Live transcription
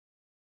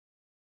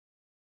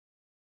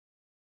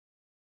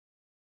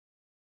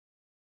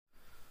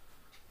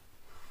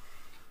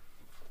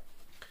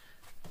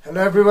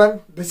Hello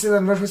everyone, this is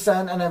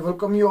Rustum and I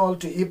welcome you all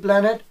to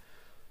ePlanet.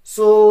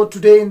 So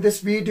today in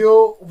this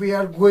video we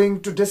are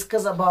going to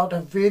discuss about a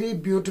very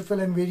beautiful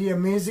and very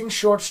amazing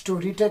short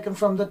story taken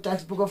from the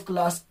textbook of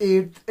class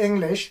 8th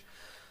English.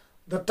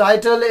 The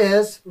title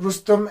is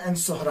Rustum and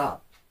Sohrab.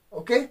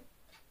 Okay?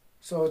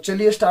 So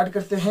चलिए start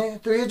करते हैं।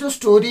 तो ये जो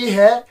story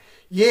है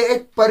ये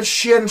एक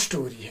Persian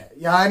story है,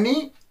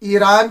 यानी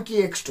ईरान की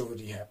एक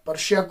स्टोरी है।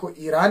 पर्शिया को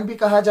ईरान भी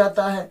कहा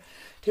जाता है,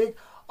 ठीक।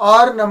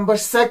 और नंबर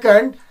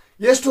सेकंड,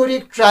 ये स्टोरी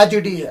एक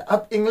ट्रेजेडी है।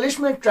 अब इंग्लिश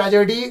में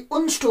ट्रेजेडी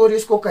उन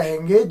स्टोरीज को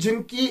कहेंगे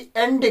जिनकी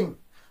एंडिंग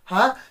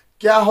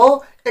क्या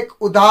हो, एक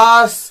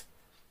उदास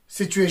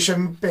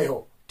सिचुएशन पे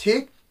हो,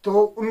 ठीक।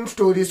 तो उन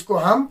स्टोरीज को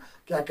हम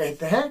क्या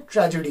कहते हैं,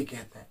 ट्रेजेडी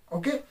कहते हैं।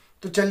 ओके,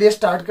 तो चलिए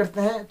स्टार्ट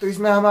करते हैं। तो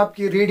इसमें हम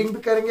आपकी रीडिंग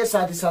भी करेंगे,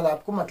 साथ ही साथ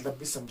आपको मतलब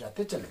भी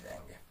समझाते चले जाएंगे।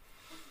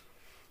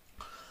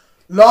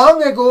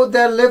 Long ago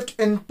there lived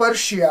in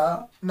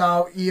Persia,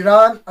 now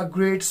Iran, a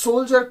great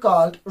soldier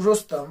called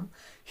Rustum.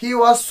 He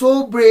was so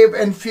brave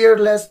and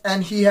fearless,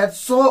 and he had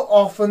so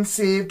often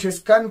saved his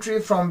country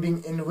from being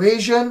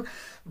invasion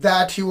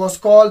that he was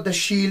called the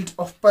Shield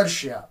of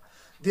Persia.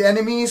 The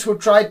enemies who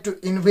tried to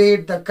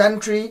invade the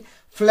country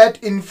fled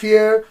in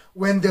fear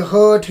when they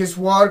heard his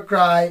war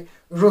cry,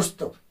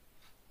 Rustum.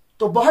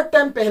 तो बहुत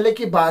time पहले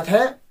की बात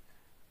है,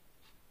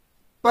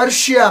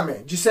 Persia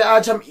में, जिसे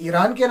आज हम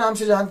ईरान के नाम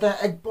से जानते हैं,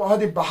 एक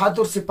बहुत ही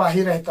बहादुर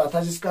सिपाही रहता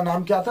था जिसका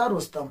नाम क्या था,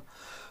 रुस्तम।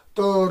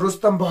 तो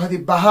रुस्तम बहुत ही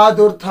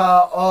बहादुर था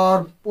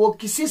और वो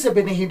किसी से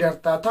भी नहीं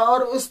डरता था,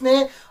 और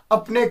उसने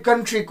अपने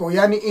कंट्री को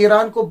यानी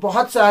ईरान को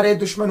बहुत सारे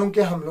दुश्मनों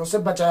के हमलों से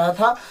बचाया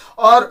था,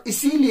 और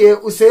इसीलिए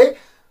उसे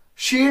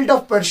शील्ड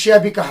ऑफ पर्शिया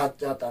भी कहा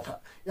जाता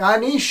था।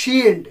 यानी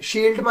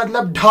शील्ड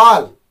मतलब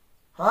ढाल,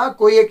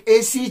 कोई एक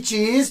ऐसी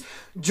चीज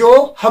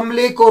जो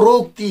हमले को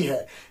रोकती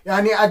है।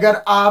 यानी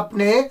अगर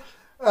आपने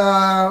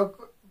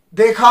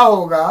देखा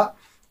होगा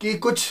कि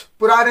कुछ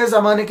पुराने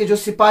जमाने के जो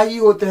सिपाही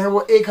होते हैं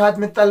वो एक हाथ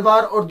में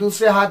तलवार और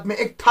दूसरे हाथ में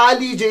एक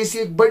थाली जैसी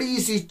एक बड़ी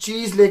सी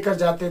चीज लेकर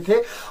जाते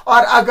थे,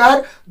 और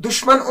अगर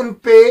दुश्मन उन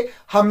पे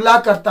हमला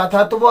करता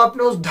था तो वो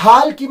अपने उस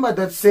ढाल की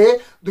मदद से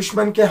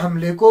दुश्मन के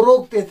हमले को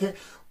रोकते थे।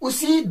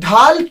 उसी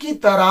ढाल की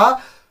तरह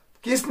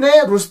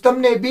किसने, रुस्तम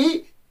ने भी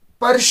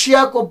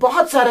पर्शिया को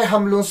बहुत सारे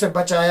हमलों से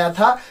बचाया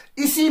था,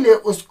 इसीलिए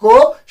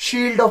उसको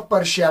शील्ड ऑफ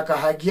पर्शिया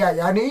कहा गया,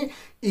 यानी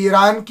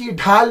ईरान की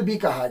ढाल भी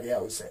कहा गया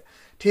उसे,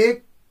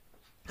 ठीक।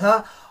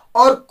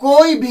 और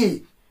कोई भी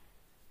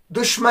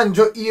दुश्मन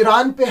जो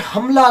ईरान पे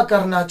हमला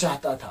करना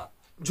चाहता था,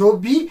 जो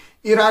भी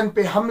ईरान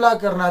पे हमला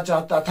करना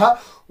चाहता था,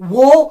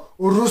 वो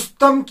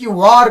रुस्तम की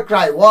वॉर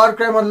क्राई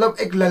मतलब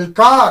एक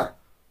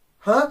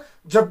ललकार,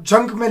 जब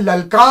जंग में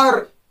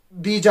ललकार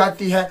दी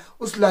जाती है,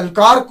 उस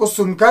ललकार को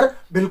सुनकर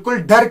बिल्कुल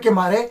डर के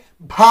मारे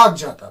भाग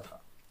जाता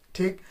था,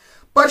 ठीक।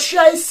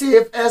 Persia is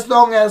safe as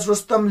long as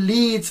Rustum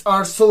leads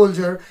our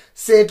soldier,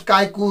 said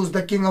Kaikoos,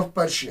 the king of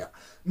Persia.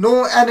 No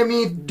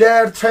enemy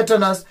dare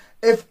threaten us.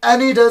 If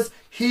any does,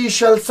 he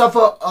shall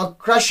suffer a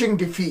crushing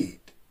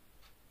defeat.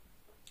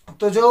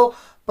 तो जो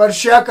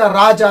पर्शिया का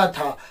राजा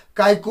था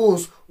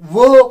काइकूस,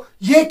 वो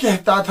ये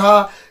कहता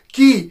था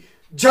कि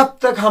जब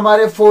तक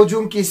हमारे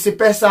फौजों की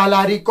सिपह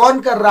सालारी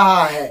कौन कर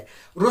रहा है,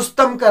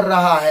 रुस्तम कर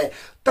रहा है,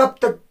 तब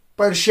तक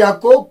पर्शिया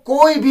को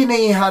कोई भी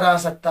नहीं हरा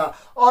सकता।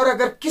 और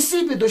अगर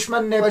किसी भी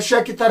दुश्मन ने पर्शिया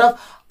की तरफ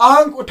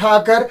आंख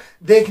उठाकर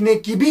देखने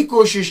की भी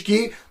कोशिश की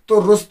तो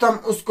रुस्तम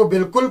उसको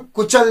बिल्कुल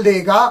कुचल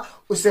देगा,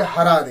 उसे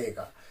हरा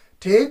देगा,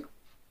 ठीक।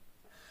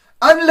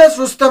 Unless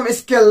Rustum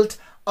is killed,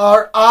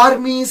 our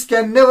armies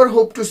can never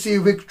hope to see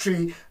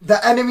victory, the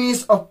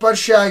enemies of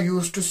Persia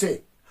used to say.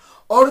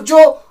 और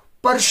जो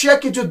पर्शिया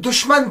के जो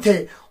दुश्मन थे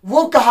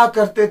वो कहा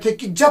करते थे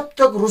कि जब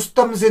तक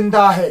रुस्तम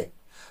जिंदा है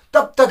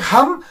तब तक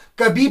हम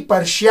कभी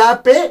पर्शिया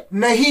पे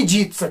नहीं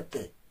जीत सकते,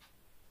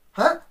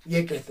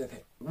 ये कहते थे।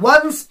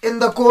 Once in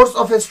the course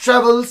of his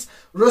travels,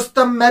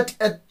 Rustum met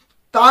a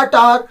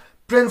Tatar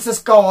princess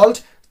called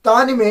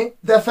Tanimeh.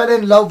 They fell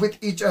in love with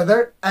each other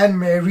and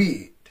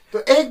married. तो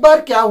एक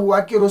बार क्या हुआ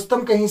कि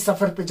रुस्तम कहीं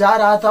सफर पे जा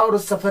रहा था, और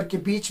उस सफर के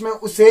बीच में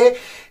उसे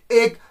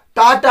एक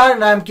टाटार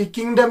नाम की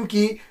किंगडम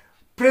की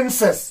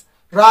प्रिंसेस,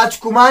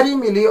 राजकुमारी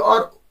मिली,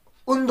 और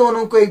उन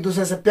दोनों को एक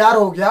दूसरे से प्यार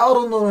हो गया और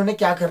उन दोनों ने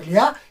क्या कर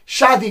लिया,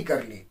 शादी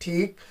कर ली,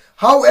 ठीक।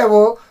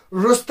 However,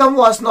 Rustum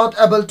was not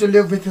able to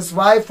live with his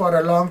wife for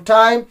a long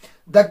time.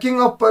 The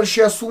king of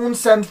Persia soon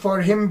sent for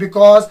him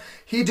because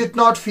he did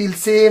not feel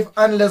safe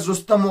unless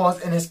Rustum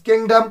was in his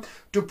kingdom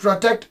to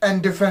protect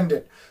and defend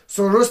it.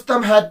 So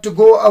Rustum had to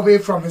go away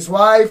from his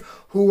wife,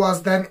 who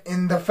was then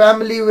in the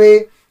family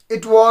way.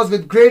 It was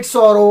with great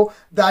sorrow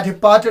that he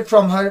parted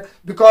from her,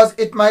 because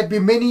it might be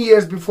many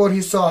years before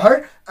he saw her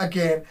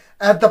again.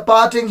 At the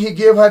parting, he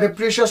gave her a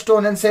precious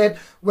stone and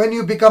said, "When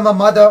you become a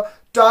mother,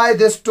 tie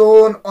this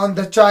stone on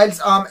the child's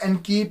arm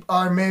and keep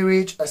our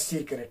marriage a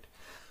secret."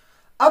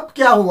 अब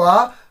क्या हुआ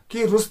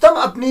कि रुस्तम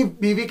अपनी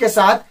बीवी के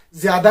साथ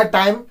ज्यादा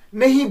time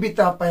नहीं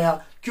बिता पाया।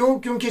 क्यों?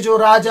 क्योंकि जो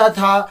राजा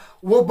था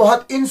वो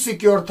बहुत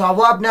इनसिक्योर था,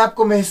 वो अपने आप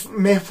को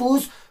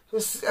महफूज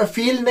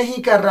फील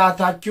नहीं कर रहा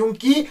था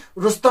क्योंकि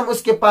रुस्तम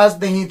उसके पास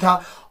नहीं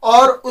था।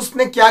 और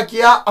उसने क्या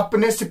किया,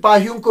 अपने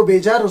सिपाहियों को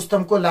भेजा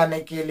रुस्तम को लाने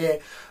के लिए।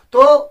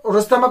 तो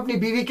रुस्तम अपनी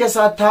बीवी के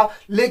साथ था,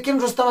 लेकिन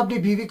रुस्तम अपनी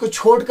बीवी को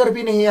छोड़कर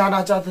भी नहीं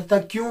आना चाहता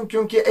था। क्यों?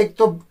 क्योंकि एक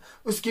तो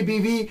उसकी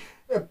बीवी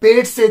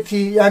पेट से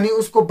थी, यानी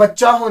उसको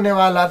बच्चा होने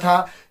वाला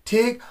था,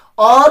 ठीक।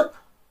 और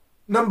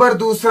नंबर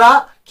दूसरा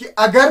कि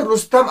अगर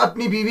रुस्तम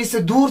अपनी बीवी से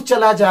दूर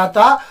चला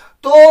जाता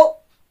तो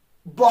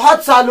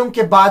बहुत सालों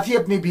के बाद ही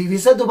अपनी बीवी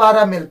से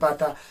दोबारा मिल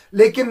पाता,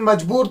 लेकिन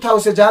मजबूर था,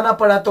 उसे जाना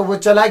पड़ा तो वो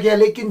चला गया।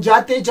 लेकिन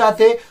जाते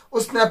जाते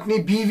उसने अपनी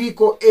बीवी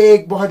को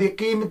एक बहुत ही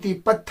कीमती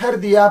पत्थर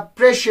दिया,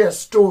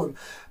 प्रेशियस स्टोन,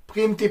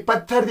 कीमती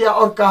पत्थर दिया,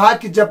 और कहा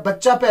कि जब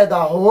बच्चा पैदा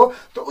हो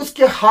तो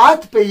उसके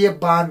हाथ पे ये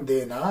बांध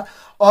देना,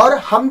 और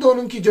हम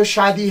दोनों की जो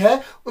शादी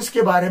है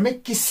उसके बारे में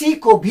किसी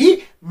को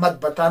भी मत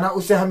बताना,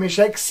 उसे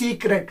हमेशा एक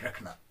सीक्रेट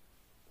रखना।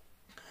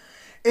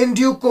 In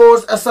due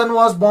course, a son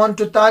was born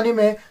to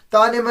Tanimeh.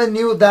 Tanimeh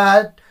knew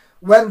that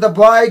when the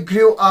boy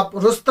grew up,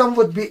 Rustam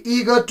would be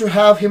eager to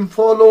have him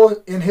follow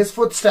in his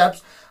footsteps,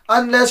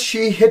 unless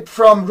she hid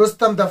from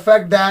Rustam the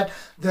fact that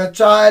the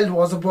child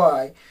was a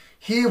boy.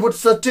 He would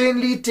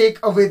certainly take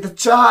away the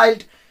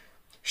child.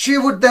 She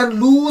would then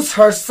lose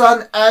her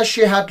son as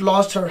she had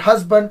lost her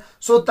husband.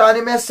 So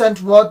Tanimeh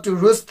sent word to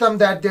Rustam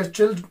that their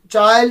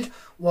child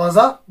was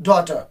a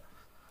daughter.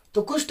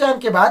 तो कुछ time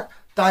के बाद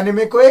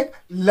तानिमे को एक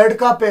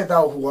लड़का पैदा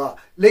हुआ,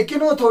 लेकिन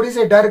वो थोड़ी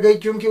सी डर गई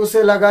क्योंकि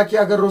उसे लगा कि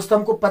अगर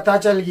रुस्तम को पता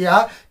चल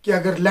गया कि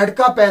अगर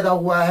लड़का पैदा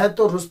हुआ है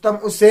तो रुस्तम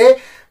उसे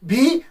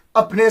भी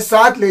अपने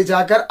साथ ले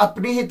जाकर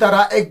अपनी ही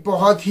तरह एक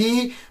बहुत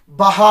ही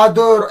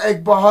बहादुर,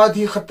 एक बहुत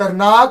ही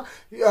खतरनाक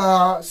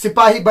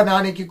सिपाही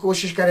बनाने की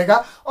कोशिश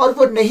करेगा। और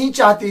वो नहीं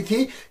चाहती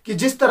थी कि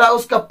जिस तरह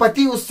उसका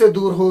पति उससे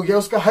दूर हो गया,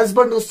 उसका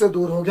हस्बैंड उससे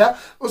दूर हो गया,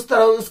 उस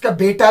तरह उसका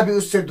बेटा भी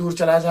उससे दूर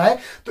चला जाए।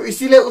 तो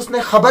इसीलिए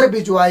उसने खबर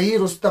भिजवाई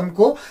रुस्तम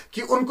को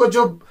कि उनको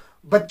जो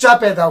बच्चा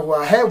पैदा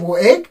हुआ है वो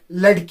एक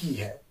लड़की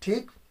है,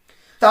 ठीक।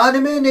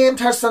 Tanimeh named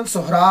her son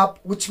Sohrab,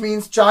 which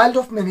means child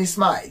of many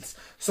smiles.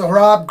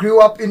 Sohrab grew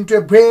up into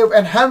a brave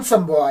and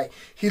handsome boy.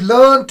 He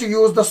learned to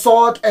use the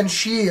sword and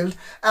shield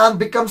and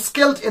become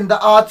skilled in the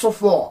arts of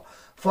war.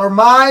 For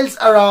miles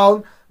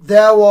around,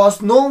 there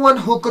was no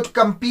one who could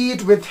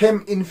compete with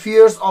him in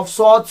fears of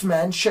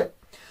swordsmanship.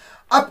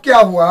 अब क्या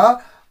हुआ,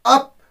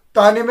 अब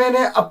तानिमे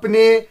ने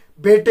अपने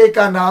बेटे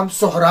का नाम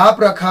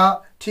सोहराब रखा,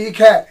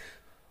 ठीक है।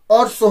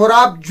 और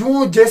सोहराब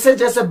जो जैसे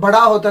जैसे बड़ा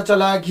होता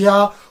चला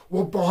गया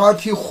वो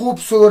बहुत ही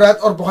खूबसूरत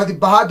और बहुत ही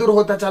बहादुर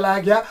होता चला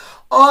गया,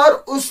 और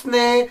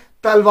उसने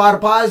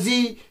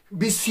तलवारबाजी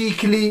भी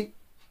सीख ली।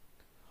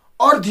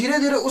 और धीरे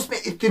धीरे उसने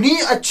इतनी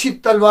अच्छी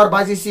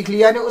तलवारबाजी सीख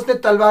ली, यानी उसने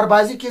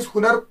तलवारबाजी के इस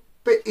हुनर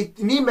पे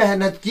इतनी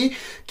मेहनत की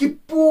कि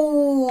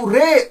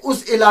पूरे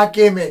उस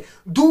इलाके में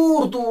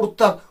दूर दूर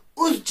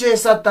तक उस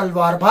जैसा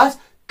तलवारबाज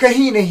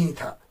कहीं नहीं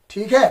था,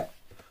 ठीक है।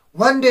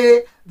 One day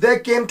there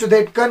came to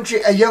that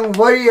country a young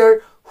warrior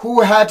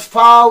who had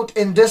fought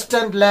in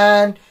distant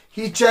land.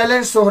 He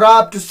challenged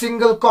Sohrab to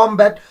single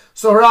combat.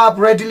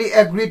 Sohrab readily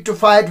agreed to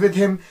fight with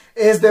him.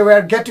 As they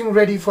were getting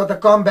ready for the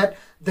combat,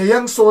 the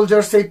young soldier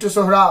said to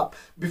Sohrab,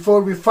 "Before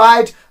we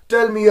fight,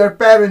 tell me your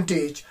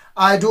parentage.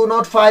 I do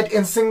not fight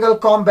in single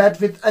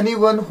combat with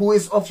anyone who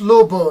is of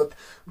low birth."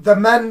 The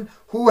men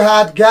who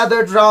had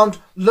gathered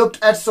round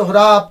looked at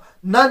Sohrab.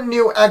 None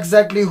knew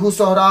exactly who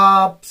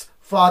Sohrab's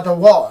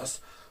father was.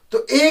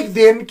 तो एक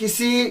दिन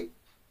किसी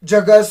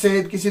जगह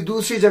से, किसी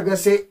दूसरी जगह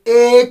से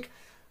एक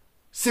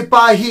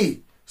सिपाही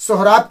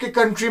सोहराब के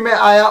कंट्री में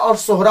आया और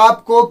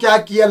सोहराब को क्या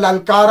किया,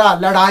 ललकारा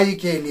लड़ाई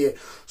के लिए।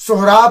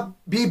 सोहराब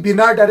भी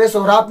बिना डरे,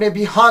 सोहराब ने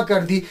भी हाँ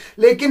कर दी।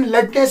 लेकिन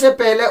लड़ने से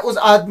पहले उस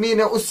आदमी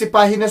ने, उस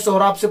सिपाही ने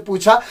सोहराब से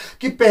पूछा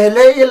कि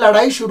पहले ये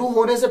लड़ाई शुरू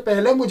होने से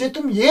पहले मुझे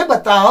तुम ये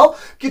बताओ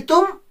कि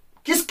तुम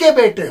किसके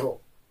बेटे हो।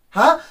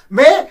 हाँ,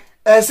 मैं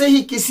ऐसे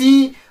ही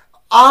किसी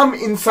आम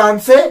इंसान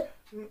से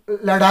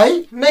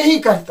लड़ाई नहीं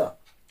करता,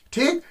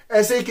 ठीक,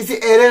 ऐसे ही किसी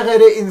एरे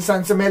गैरे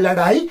इंसान से मैं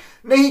लड़ाई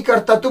नहीं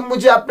करता। तुम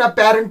मुझे अपना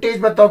पेरेंटेज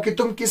बताओ कि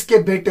तुम किसके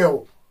बेटे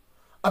हो।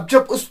 अब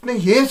जब उसने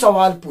ये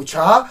सवाल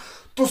पूछा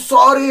तो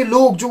सारे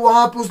लोग जो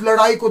वहां पे उस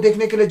लड़ाई को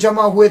देखने के लिए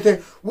जमा हुए थे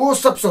वो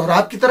सब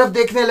सोहराब की तरफ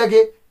देखने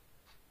लगे।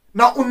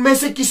 ना उनमें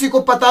से किसी को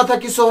पता था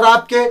कि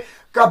सोहराब के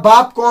का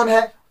बाप कौन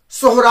है।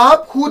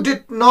 Sohrab, who did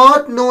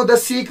not know the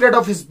secret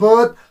of his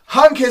birth,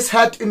 hung his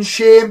hat in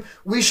shame.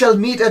 "We shall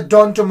meet at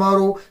dawn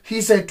tomorrow,"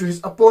 he said to his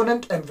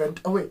opponent and went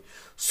away.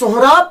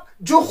 Sohrab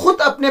जो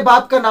खुद अपने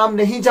बाप का नाम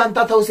नहीं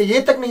जानता था, उसे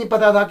ये तक नहीं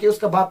पता था कि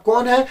उसका बाप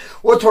कौन है,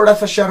 वो थोड़ा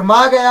सा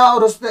शर्मा गया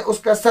और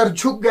उसका सर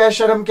झुक गया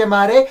शर्म के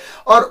मारे,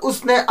 और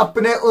उसने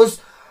अपने उस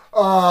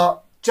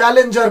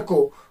चैलेंजर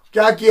को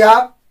क्या किया,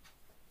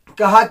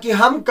 कहा कि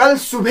हम कल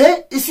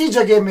सुबह इसी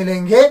जगह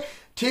मिलेंगे,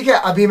 ठीक है,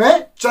 अभी मैं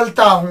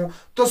चलता हूं।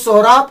 तो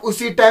सोहराब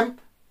उसी टाइम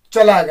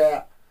चला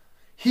गया।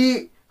 He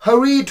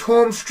hurried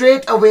home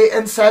straight away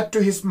and said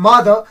to his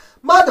mother,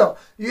 "Mother,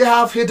 you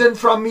have hidden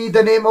from me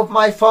the name of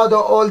my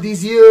father all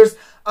these years.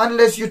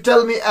 Unless you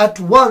tell me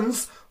at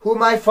once who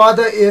my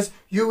father is,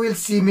 you will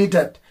see me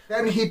dead."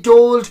 Then he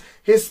told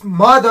his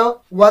mother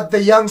what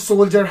the young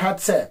soldier had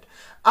said.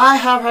 I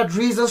have had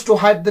reasons to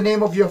hide the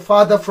name of your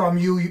father from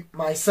you,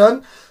 my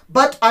son,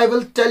 but I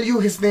will tell you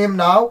his name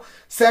now.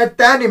 Said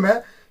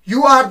Tanimeh,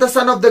 you are the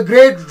son of the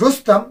great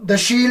Rustum, the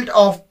shield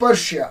of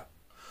Persia.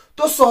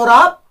 तो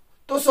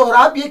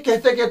सोहराब ये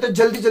कहते कहते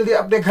जल्दी जल्दी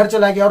अपने घर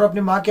चला गया और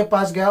अपनी माँ के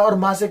पास गया और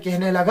माँ से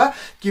कहने लगा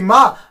कि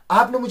माँ,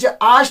 आपने मुझे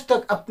आज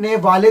तक अपने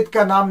वालिद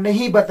का नाम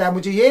नहीं बताया,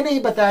 मुझे ये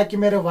नहीं बताया कि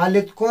मेरे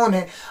वालिद कौन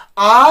है।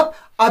 आप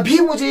अभी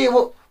मुझे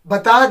वो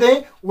बता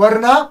दें,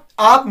 वरना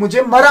आप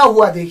मुझे मरा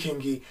हुआ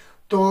देखेंगी।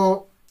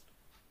 तो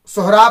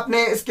सोहराब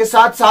ने इसके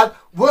साथ साथ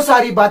वो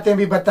सारी बातें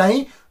भी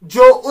बताई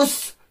जो उस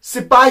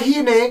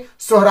सिपाही ने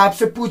सोहराब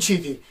से पूछी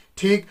थी।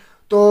 ठीक,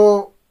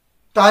 तो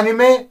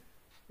तानिमेह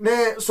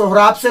ने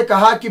सोहराब से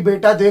कहा कि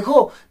बेटा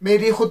देखो,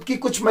 मेरी खुद की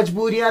कुछ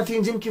मजबूरियां थी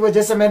जिनकी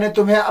वजह से मैंने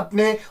तुम्हें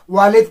अपने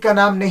वालिद का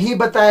नाम नहीं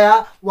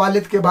बताया,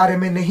 वालिद के बारे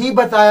में नहीं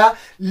बताया,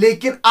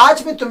 लेकिन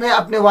आज मैं तुम्हें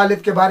अपने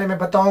वालिद के बारे में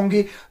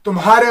बताऊंगी।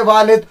 तुम्हारे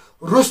वालिद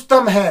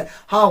रुस्तम है,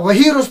 हाँ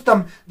वही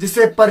रुस्तम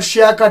जिसे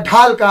पर्शिया का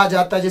ढाल कहा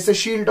जाता है, जिसे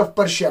शील्ड ऑफ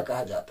पर्शिया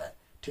कहा जाता है।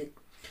 ठीक,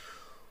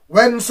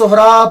 When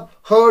Sohrab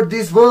heard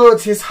these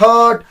words, his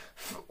heart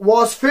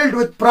was filled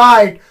with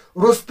pride.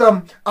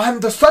 Rustum, I am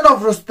the son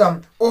of Rustum.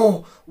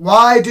 Oh,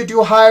 why did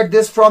you hide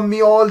this from me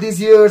all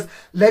these years?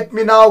 Let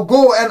me now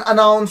go and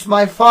announce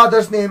my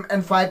father's name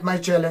and fight my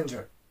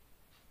challenger.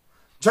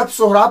 जब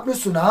सोहराब ने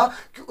सुना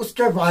कि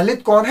उसके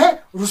वालिद कौन है,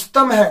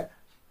 रुस्तम है,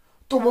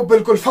 तो वो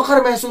बिल्कुल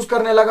फख्र महसूस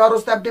करने लगा और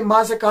उसने अपनी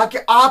माँ से कहा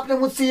कि आपने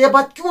मुझसे ये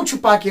बात क्यों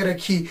छुपा के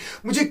रखी,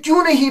 मुझे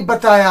क्यों नहीं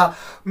बताया।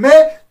 मैं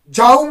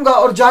जाऊंगा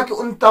और जाके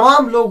उन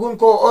तमाम लोगों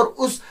को और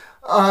उस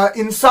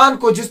इंसान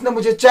को जिसने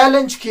मुझे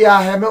चैलेंज किया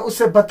है, मैं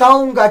उसे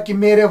बताऊंगा कि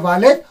मेरे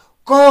वालिद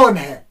कौन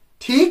है।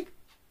 ठीक,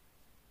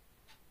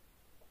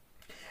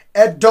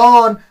 At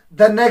dawn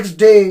the next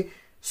day,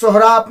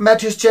 Sohrab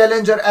met his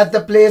challenger at the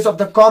place of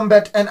the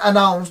combat and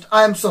announced,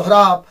 I am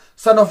Sohrab,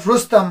 son of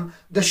Rustum,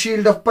 the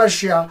shield of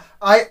Persia.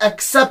 I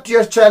accept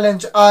your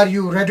challenge. Are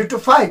you ready to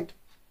fight?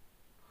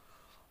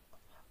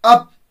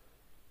 अब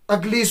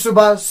अगली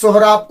सुबह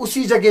सोहराब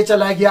उसी जगह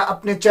चला गया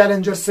अपने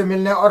challenger से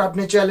मिलने और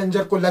अपने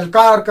चैलेंजर को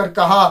ललकार कर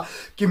कहा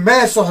कि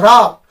मैं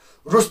सोहराब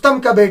रुस्तम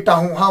का बेटा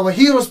हूं, हाँ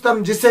वही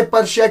रुस्तम जिसे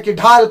पर्शिया की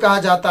ढाल कहा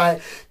जाता है।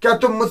 क्या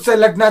तुम मुझसे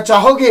लड़ना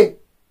चाहोगे?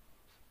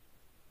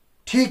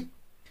 ठीक,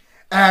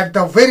 at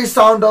the very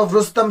sound of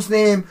Rustum's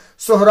name,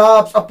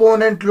 Sohrab's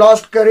opponent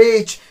lost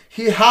courage.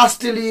 He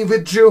hastily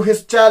withdrew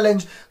his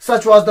challenge.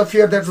 Such was the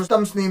fear that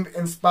Rustum's name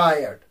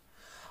inspired.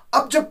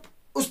 अब जब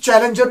उस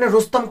चैलेंजर ने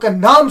रुस्तम का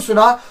नाम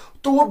सुना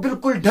तो वो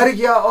बिल्कुल डर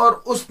गया और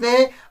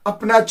उसने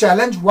अपना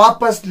चैलेंज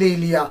वापस ले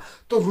लिया।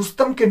 तो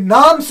रुस्तम के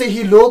नाम से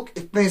ही लोग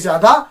इतने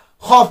ज्यादा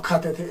खौफ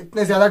खाते थे,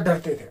 इतने ज्यादा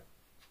डरते थे।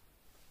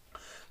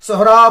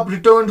 Sohrab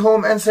returned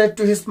home and said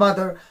to his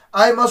mother,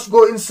 I must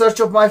go in search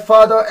of my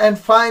father and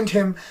find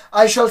him.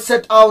 I shall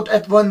set out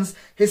at once.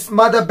 His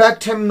mother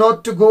begged him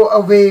not to go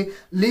away,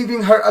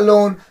 leaving her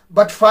alone,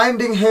 but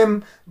finding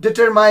him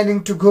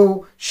determining to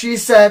go, she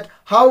said,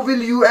 How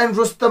will you and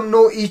Rustum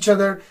know each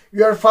other?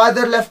 Your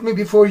father left me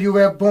before you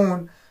were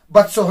born.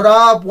 But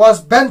Sohrab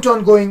was bent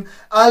on going.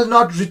 I'll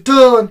not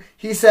return,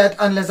 he said,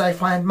 unless I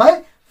find my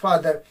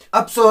father.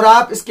 अब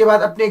सोहराब इसके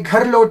बाद अपने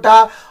घर लौटा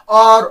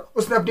और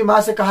उसने अपनी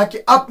माँ से कहा कि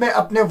अब मैं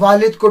अपने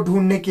वालिद को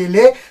ढूंढने के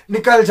लिए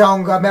निकल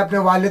जाऊंगा, मैं अपने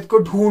वालिद को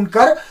ढूंढ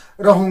कर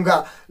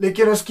रहूंगा।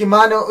 लेकिन उसकी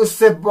माँ ने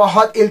उससे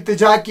बहुत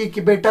इल्तिजा की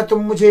कि बेटा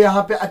तुम मुझे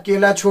यहाँ पे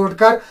अकेला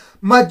छोड़कर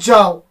मत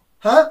जाओ।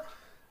 हाँ,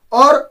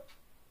 और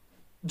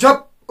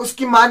जब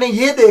उसकी माँ ने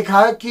ये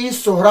देखा कि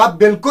सोहराब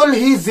बिल्कुल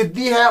ही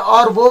जिद्दी है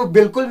और वो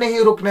बिल्कुल नहीं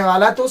रुकने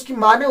वाला, तो उसकी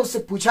माँ ने उससे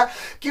पूछा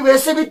कि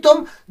वैसे भी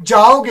तुम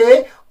जाओगे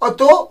और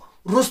तो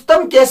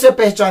रुस्तम कैसे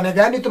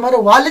पहचानेगा, यानी तुम्हारे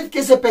वालिद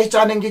कैसे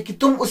पहचानेंगे कि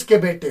तुम उसके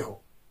बेटे हो।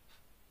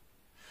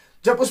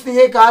 जब उसने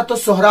ये कहा तो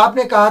सोहराब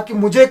ने कहा कि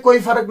मुझे कोई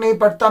फर्क नहीं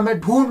पड़ता, मैं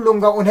ढूंढ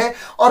लूंगा उन्हें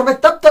और मैं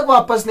तब तक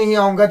वापस नहीं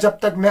आऊंगा जब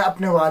तक मैं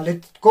अपने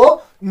वालिद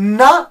को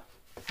ना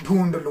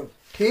ढूंढ लूं।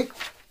 ठीक,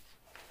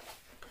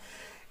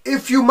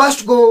 If you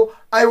must go,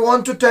 I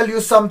want to tell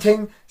you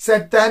something,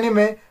 said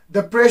Tanimeh.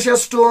 The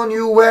precious stone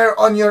you wear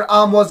on your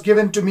arm was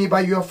given to me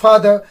by your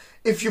father.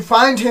 If you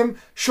find him,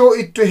 show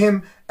it to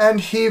him and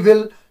he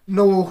will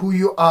know who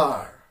you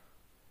are.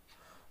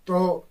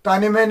 तो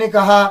तानिमेह ने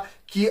कहा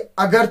कि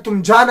अगर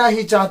तुम जाना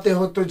ही चाहते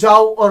हो तो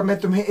जाओ, और मैं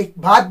तुम्हें एक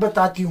बात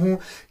बताती हूं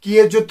कि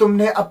ये जो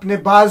तुमने अपने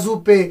बाजू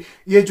पे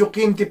ये जो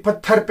कीमती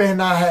पत्थर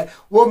पहना है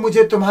वो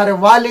मुझे तुम्हारे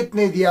वालिद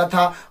ने दिया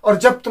था, और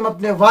जब तुम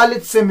अपने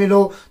वालिद से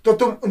मिलो तो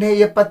तुम उन्हें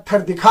ये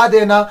पत्थर दिखा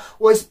देना,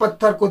 वो इस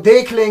पत्थर को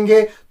देख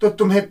लेंगे तो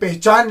तुम्हें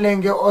पहचान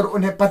लेंगे और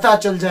उन्हें पता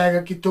चल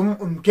जाएगा कि तुम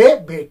उनके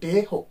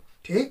बेटे हो।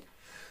 ठीक,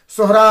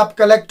 Sohrab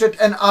collected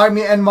an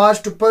army and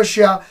marched to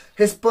Persia.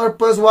 His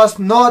purpose was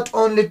not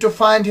only to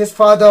find his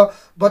father,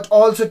 but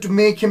also to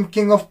make him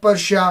king of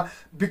Persia,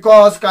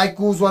 because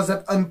Kaikoos was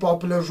an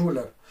unpopular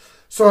ruler.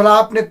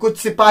 Sohrab ने कुछ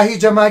सिपाही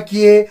जमा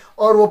किए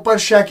और वो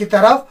Persia की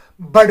तरफ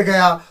बढ़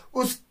गया।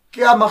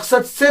 उसका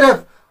मकसद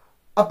सिर्फ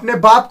अपने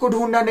बाप को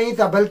ढूंढना नहीं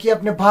था, बल्कि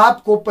अपने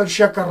बाप को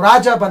पर्शिया का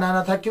राजा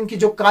बनाना था, क्योंकि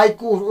जो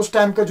काइकूस उस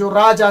टाइम का जो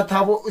राजा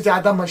था वो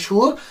ज्यादा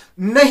मशहूर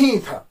नहीं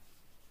था।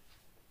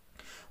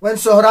 When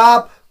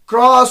Sohrab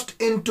crossed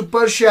into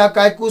Persia,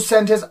 Kaikoos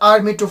sent his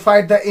army to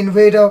fight the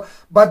invader,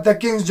 but the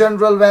king's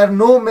general were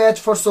no match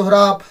for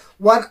Sohrab.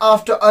 One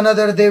after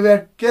another they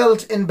were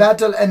killed in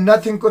battle, and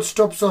nothing could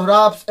stop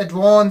Sohrab's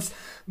advance.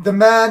 The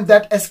man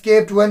that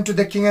escaped went to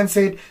the king and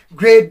said,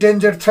 "Great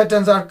danger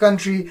threatens our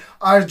country.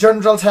 Our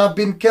generals have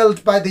been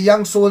killed by the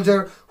young soldier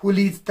who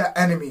leads the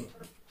enemy."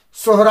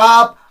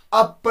 Sohrab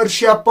अब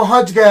Persia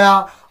पहुंच गया,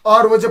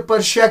 और वो जब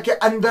Persia के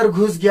अंदर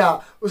घुस गया,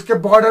 उसके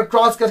बॉर्डर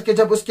क्रॉस करके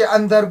जब उसके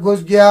अंदर घुस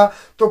गया,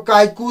 तो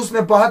काइकूस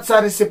ने बहुत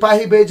सारे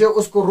सिपाही भेजे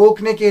उसको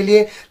रोकने के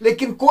लिए,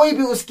 लेकिन कोई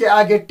भी उसके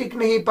आगे टिक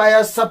नहीं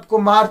पाया। सबको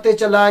मारते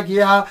चला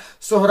गया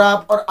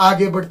सोहराब और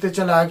आगे बढ़ते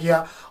चला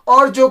गया।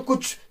 और जो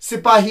कुछ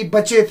सिपाही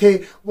बचे थे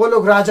वो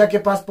लोग राजा के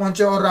पास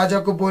पहुंचे और राजा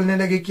को बोलने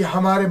लगे कि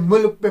हमारे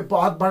मुल्क पे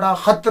बहुत बड़ा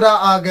खतरा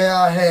आ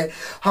गया है,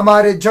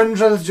 हमारे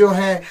जनरल्स जो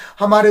हैं,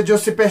 हमारे जो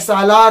सिपह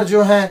सालार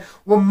जो हैं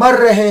वो मर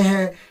रहे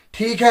हैं,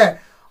 ठीक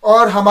है,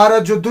 और हमारा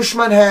जो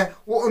दुश्मन है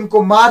वो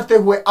उनको मारते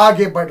हुए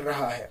आगे बढ़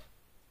रहा है।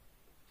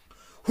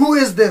 Who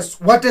is this?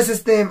 What is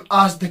his name?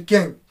 asked the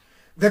king.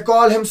 They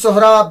call him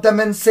Sohrab. The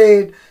men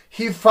said,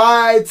 he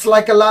fights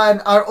like a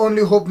lion. Our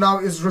only hope now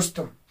is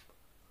Rustum.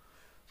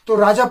 तो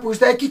राजा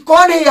पूछता है कि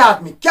कौन है ये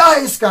आदमी, क्या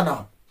है इसका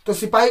नाम? तो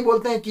सिपाही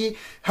बोलते हैं कि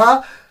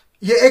हाँ,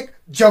 ये एक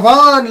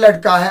जवान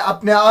लड़का है,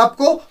 अपने आप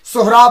को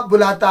सोहराब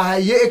बुलाता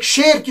है, ये एक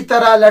शेर की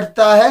तरह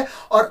लड़ता है,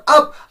 और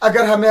अब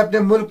अगर हमें अपने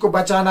मुल्क को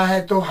बचाना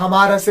है तो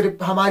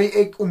हमारी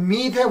एक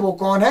उम्मीद है, वो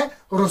कौन है?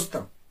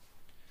 Rustam.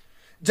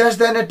 Just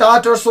then a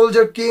Tartar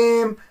soldier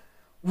came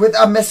with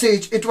a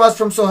message. It was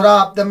from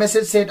Sohrab. The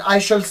message said, "I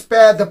shall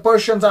spare the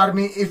Persian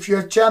army if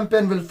your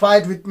champion will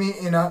fight with me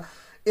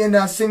in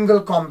a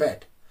single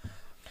combat."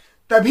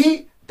 तभी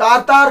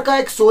तारतार का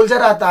एक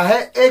soldier आता है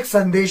एक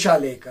संदेशा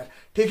लेकर,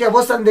 ठीक है।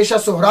 वो संदेशा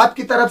सोहराब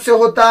की तरफ से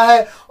होता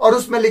है और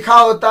उसमें लिखा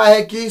होता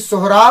है कि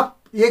सोहराब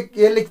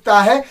ये लिखता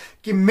है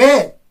कि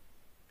मैं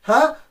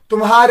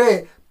तुम्हारे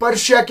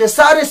पर्शिया के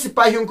सारे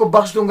सिपाहियों को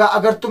बख्श दूंगा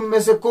अगर तुम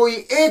में से कोई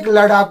एक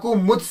लड़ाकू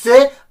मुझसे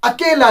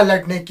अकेला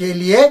लड़ने के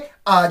लिए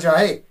आ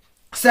जाए।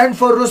 Send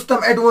for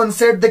Rustum at once,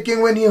 said the king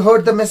when he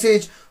heard the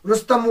message.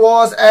 Rustum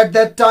was at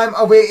that time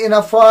away in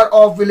a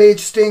far-off village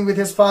staying with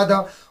his father.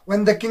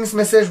 When the king's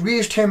message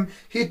reached him,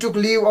 he took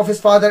leave of his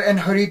father and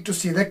hurried to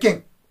see the king.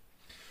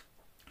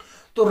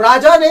 तो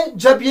राजा ने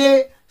जब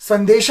ये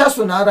संदेशा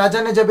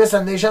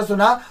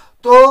सुना,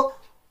 तो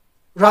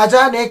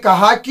राजा ने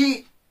कहा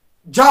कि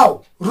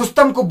जाओ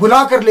रुस्तम को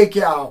बुला कर लेके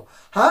आओ।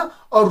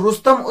 और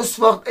रुस्तम उस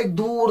वक्त एक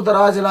दूर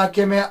दराज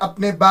इलाके में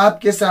अपने बाप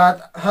के साथ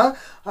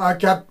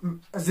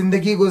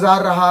जिंदगी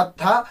गुजार रहा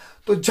था।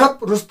 तो जब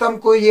रुस्तम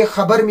को ये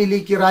खबर मिली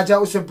कि राजा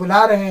उसे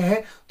बुला रहे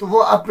हैं, तो वो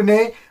अपने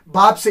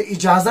बाप से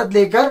इजाजत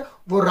लेकर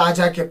वो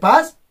राजा के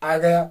पास आ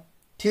गया,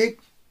 ठीक।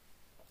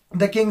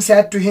 The king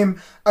said to him,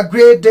 "A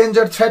great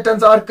danger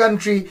threatens our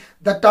country.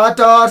 The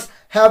Tatars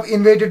have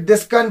invaded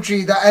this country.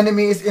 The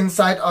enemy is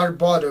inside our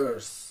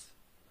borders."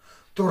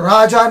 तो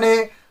राजा ने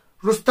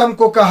रुस्तम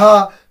को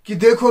कहा कि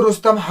देखो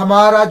रुस्तम,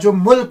 हमारा जो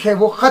मुल्क है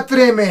वो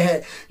खतरे में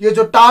है। ये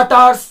जो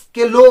टाटार्स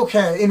के लोग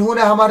हैं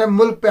इन्होंने हमारे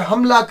मुल्क पे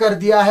हमला कर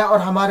दिया है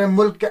और हमारे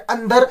मुल्क के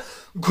अंदर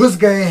घुस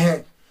गए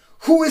हैं।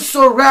 Who is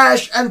so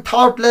rash and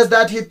thoughtless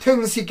that he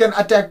thinks he can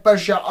attack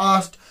Persia?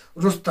 asked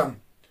Rustum.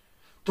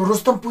 तो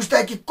रुस्तम पूछता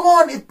है कि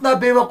कौन इतना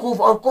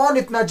बेवकूफ और कौन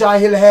इतना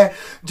जाहिल है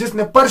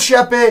जिसने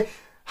पर्शिया पे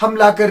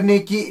हमला करने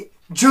की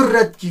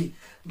जुर्रत की।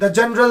 The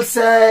general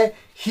said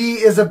he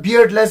is a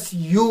beardless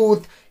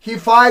youth. He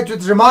fights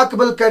with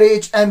remarkable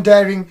courage and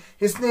daring.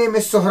 His name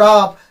is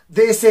Sohrab.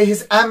 They say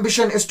his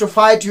ambition is to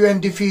fight you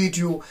and defeat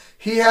you.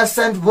 He has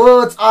sent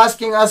words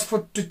asking us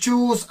to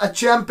choose a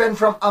champion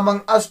from among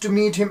us to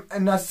meet him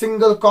in a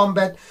single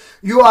combat.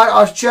 You are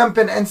our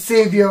champion and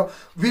savior.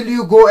 Will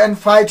you go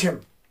and fight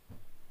him?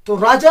 तो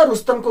राजा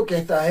रुस्तम को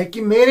कहता है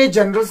कि मेरे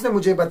generals ने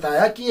मुझे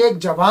बताया कि एक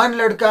जवान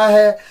लड़का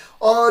है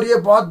और ये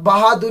बहुत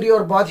बहादुरी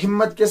और बहुत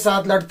हिम्मत के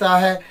साथ लड़ता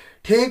है,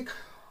 ठीक,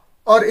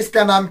 और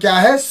इसका नाम क्या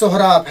है?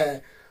 सोहराब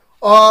है,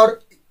 और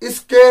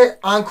इसके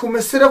आंखों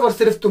में सिर्फ और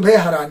सिर्फ तुम्हें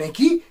हराने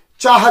की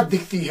चाहत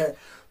दिखती है।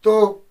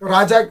 तो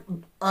राजा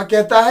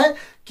कहता है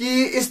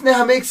कि इसने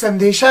हमें एक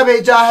संदेशा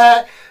भेजा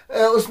है,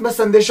 उसमें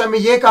संदेशा में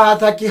यह कहा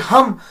था कि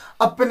हम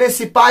अपने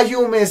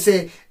सिपाहियों में से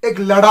एक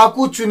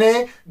लड़ाकू चुने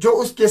जो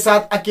उसके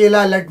साथ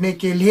अकेला लड़ने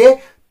के लिए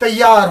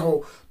तैयार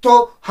हो।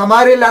 तो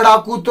हमारे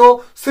लड़ाकू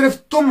तो सिर्फ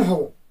तुम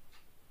हो,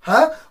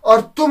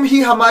 और तुम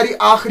ही हमारी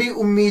आखिरी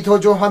उम्मीद हो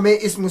जो हमें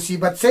इस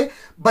मुसीबत से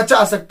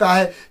बचा सकता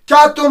है।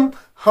 क्या तुम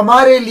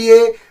हमारे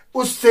लिए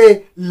उससे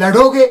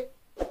लड़ोगे?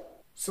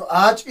 सो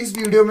आज इस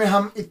वीडियो में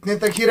हम इतने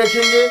तक ही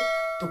रखेंगे,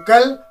 तो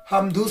कल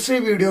हम दूसरी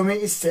वीडियो में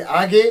इससे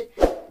आगे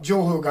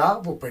जो होगा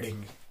वो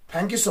पढ़ेंगे।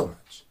 Thank you so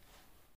much.